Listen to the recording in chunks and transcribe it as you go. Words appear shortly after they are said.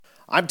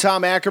I'm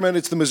Tom Ackerman.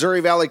 It's the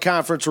Missouri Valley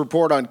Conference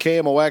Report on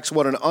KMOX.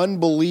 What an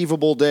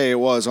unbelievable day it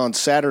was on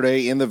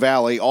Saturday in the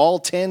Valley. All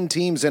 10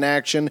 teams in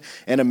action.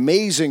 An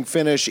amazing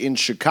finish in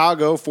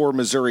Chicago for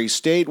Missouri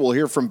State. We'll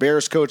hear from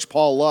Bears coach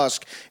Paul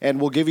Lusk,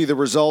 and we'll give you the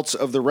results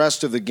of the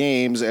rest of the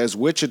games as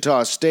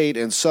Wichita State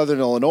and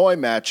Southern Illinois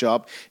match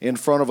up in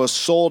front of a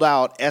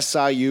sold-out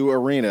SIU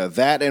arena.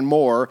 That and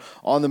more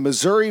on the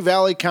Missouri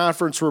Valley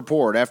Conference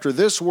Report after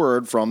this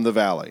word from the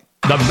Valley.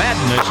 The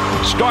madness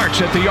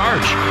starts at the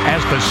Arch as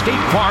the State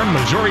Farm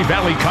Missouri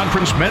Valley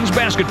Conference Men's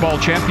Basketball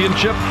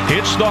Championship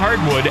hits the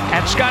hardwood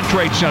at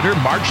Scottrade Center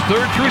March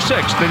 3rd through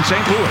 6th in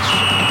St. Louis.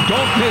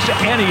 Don't miss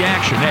any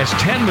action as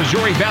 10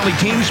 Missouri Valley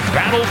teams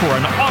battle for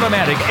an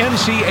automatic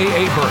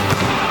NCAA berth.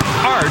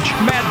 Arch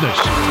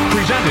Madness,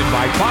 presented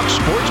by Fox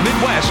Sports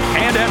Midwest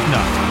and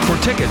Aetna. For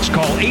tickets,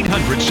 call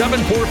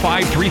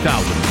 800-745-3000.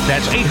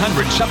 That's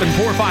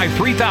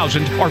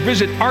 800-745-3000 or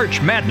visit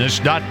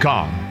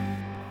archmadness.com.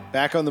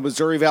 Back on the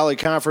Missouri Valley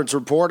Conference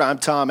Report, I'm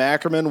Tom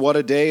Ackerman. What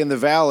a day in the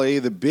Valley.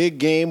 The big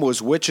game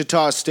was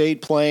Wichita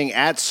State playing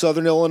at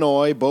Southern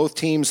Illinois. Both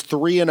teams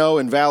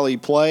 3-0 in Valley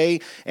play,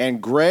 and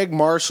Greg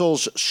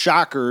Marshall's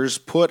Shockers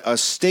put a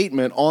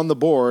statement on the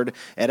board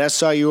at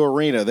SIU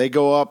Arena. They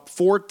go up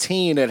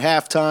 14 at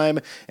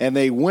halftime, and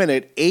they win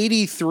it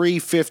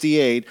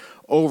 83-58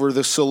 over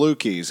the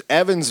Salukis.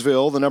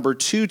 Evansville, the number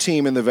 2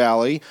 team in the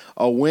Valley,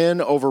 a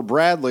win over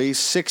Bradley,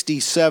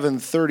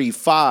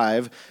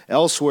 67-35.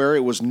 Elsewhere, it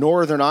was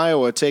Northern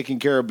Iowa taking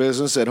care of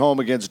business at home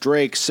against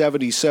Drake,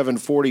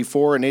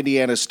 77-44, and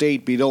Indiana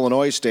State beat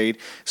Illinois State,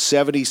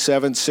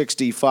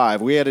 77-65.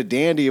 We had a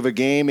dandy of a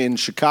game in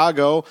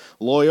Chicago.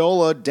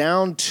 Loyola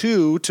down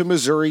 2 to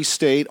Missouri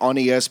State on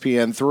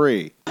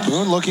ESPN3.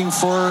 Boone looking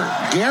for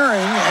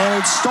Gehring,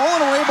 and it's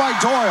stolen away by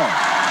Doyle.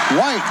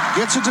 White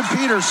gets it to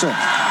Peterson.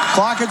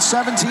 Clock at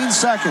 17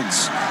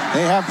 seconds.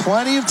 They have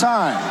plenty of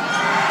time.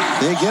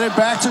 They get it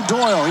back to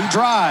Doyle. He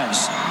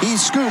drives. He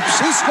scoops.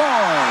 He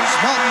scores.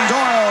 Melton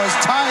Doyle has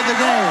tied the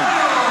game.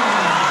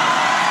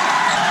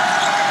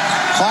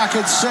 Clock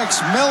at 6.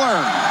 Miller.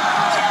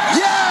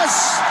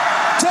 Yes!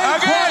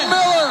 Daquan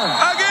Miller.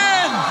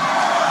 Again!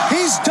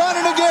 He's done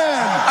it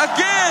again.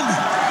 Again!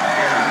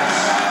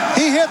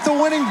 He hit the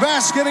winning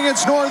basket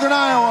against Northern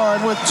Iowa,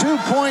 and with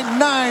 2.9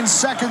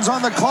 seconds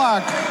on the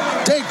clock,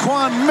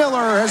 Daquan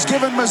Miller has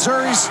given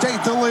Missouri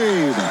State the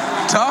lead.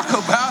 Talk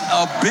about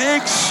a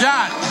big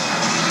shot.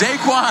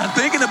 Daquan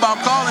thinking about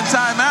calling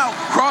timeout,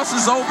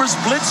 crosses over,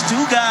 splits 2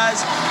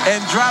 guys, and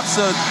drops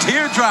a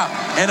teardrop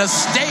and a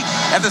steak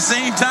at the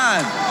same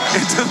time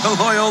into the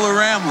Loyola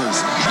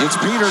Ramblers. It's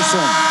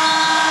Peterson.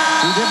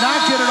 He did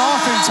not get it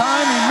off in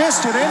time. He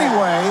missed it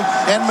anyway,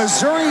 and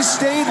Missouri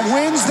State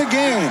wins the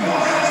game.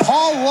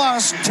 Paul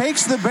Lusk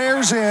takes the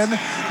Bears in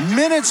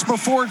minutes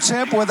before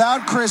tip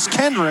without Chris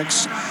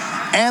Kendricks,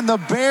 and the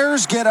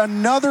Bears get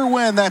another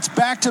win. That's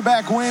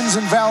back-to-back wins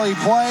in Valley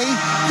play.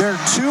 They're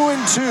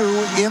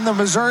 2-2 in the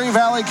Missouri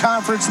Valley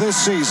Conference this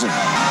season.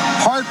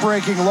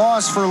 Heartbreaking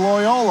loss for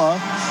Loyola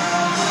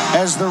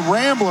as the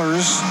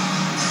Ramblers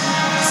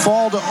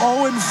fall to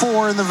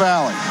 0-4 in the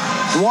Valley.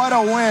 What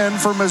a win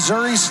for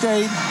Missouri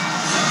State.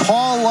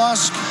 Paul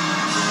Lusk,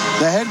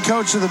 the head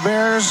coach of the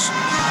Bears,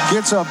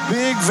 gets a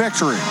big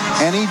victory.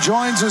 And he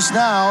joins us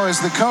now as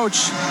the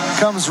coach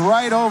comes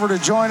right over to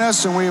join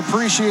us, and we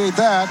appreciate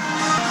that.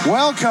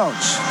 Well,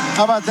 Coach,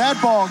 how about that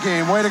ball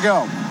game? Way to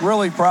go.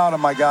 Really proud of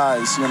my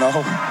guys, you know.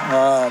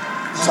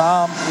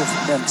 Tom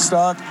and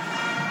Stuck.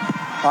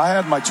 I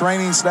had my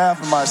training staff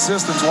and my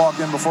assistants walk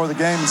in before the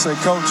game and say,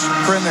 Coach,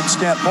 Kendricks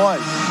can't play.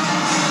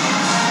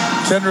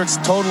 Kendricks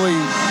totally...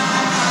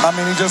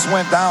 he just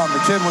went down.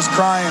 The kid was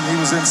crying. He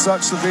was in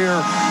such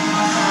severe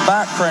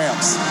back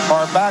cramps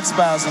or back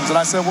spasms. And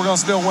I said, we're going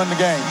to still win the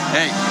game.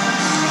 Hey.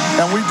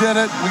 And we did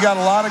it. We got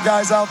a lot of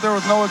guys out there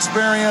with no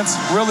experience.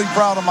 Really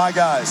proud of my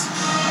guys.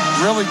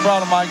 Really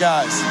proud of my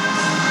guys.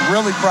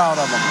 Really proud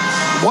of them.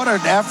 What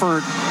an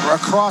effort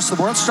across the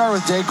board. Let's start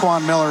with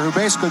Daquan Miller, who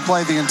basically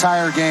played the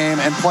entire game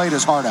and played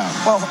his heart out.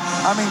 Well,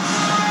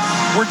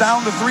 we're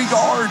down to 3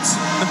 guards.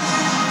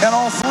 And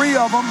all 3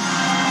 of them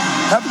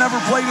have never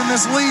played in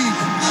this league.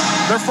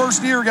 They're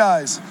first-year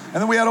guys.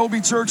 And then we had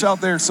Obi Church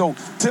out there, so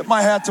tip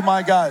my hat to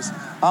my guys.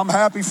 I'm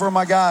happy for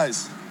my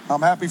guys.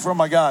 I'm happy for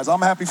my guys.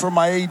 I'm happy for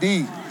my AD.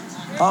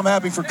 I'm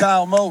happy for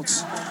Kyle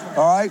Moats.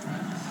 All right?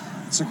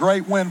 It's a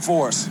great win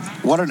for us.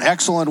 What an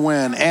excellent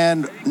win.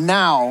 And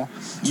now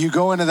you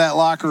go into that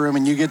locker room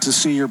and you get to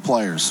see your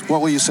players. What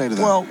will you say to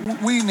them? Well,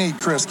 we need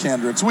Chris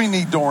Kendricks. We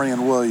need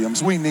Dorian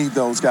Williams. We need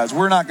those guys.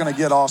 We're not going to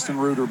get Austin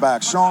Reuter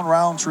back. Sean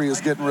Roundtree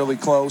is getting really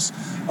close.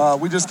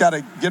 We just got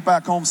to get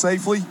back home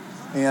safely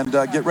and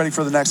get ready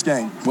for the next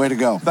game. Way to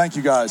go. Thank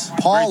you, guys.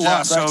 Paul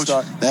Lusk,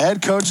 the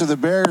head coach of the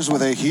Bears,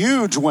 with a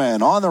huge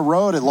win on the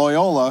road at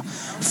Loyola,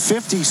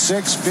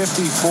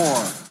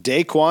 56-54.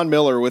 Daquan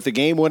Miller with the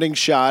game-winning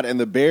shot, and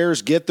the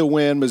Bears get the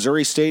win.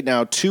 Missouri State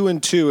now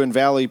 2-2 in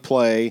Valley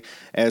play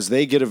as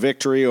they get a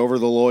victory over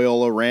the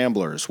Loyola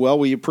Ramblers. Well,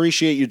 we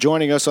appreciate you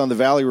joining us on the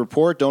Valley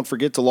Report. Don't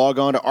forget to log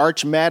on to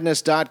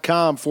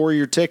archmadness.com for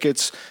your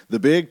tickets. The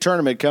big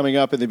tournament coming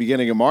up in the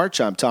beginning of March.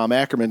 I'm Tom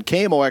Ackerman,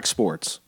 KMOX Sports.